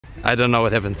I don't know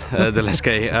what happened the last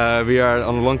K. We are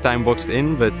on a long time boxed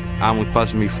in, but Amund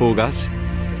passed me full gas.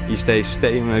 He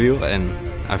stay in my wheel and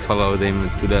I followed him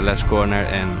to the last corner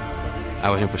and I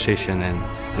was in position, and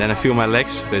then I feel my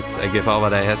legs, but I give all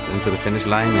what I had into the finish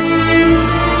line.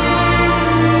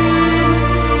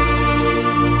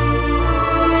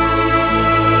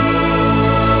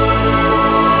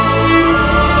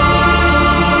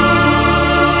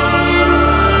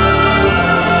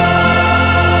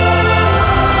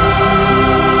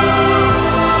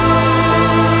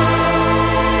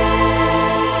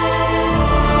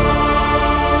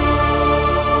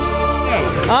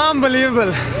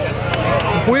 Unbelievable.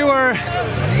 We were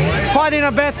quite in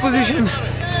a bad position,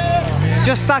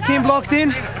 just stuck in, blocked in.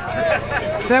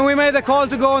 Then we made the call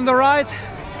to go on the right,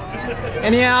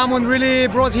 and yeah, Amund really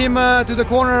brought him to the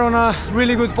corner on a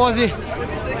really good posse,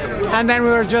 and then we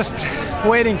were just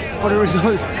waiting for the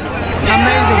result.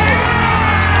 Amazing.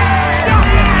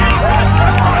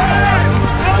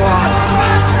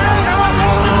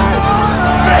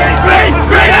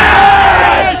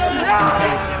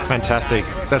 Fantastic.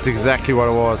 That's exactly what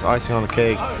it was, icing on the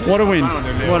cake. What a win,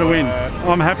 what a win.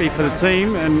 I'm happy for the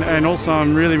team, and also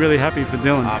I'm really happy for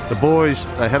Dylan. The boys,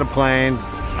 they had a plan.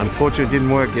 Unfortunately it didn't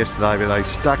work yesterday, but they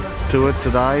stuck to it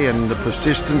today, and the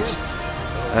persistence,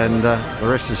 and the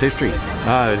rest is history.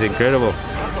 It was incredible.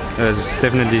 It was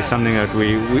definitely something that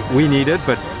we needed,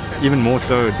 but even more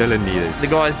so Dylan needed. The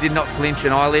guys did not flinch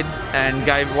an eyelid and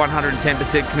gave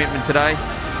 110% commitment today.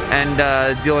 And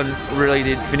Dylan really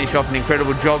did finish off an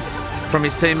incredible job from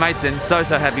his teammates, and so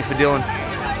happy for Dylan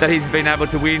that he's been able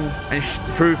to win and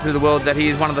prove to the world that he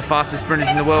is one of the fastest sprinters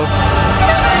in the world.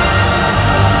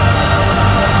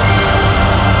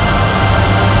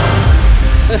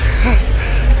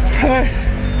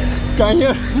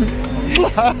 Kaya.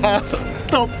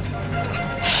 Top.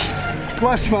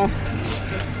 Klasman.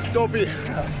 Topi.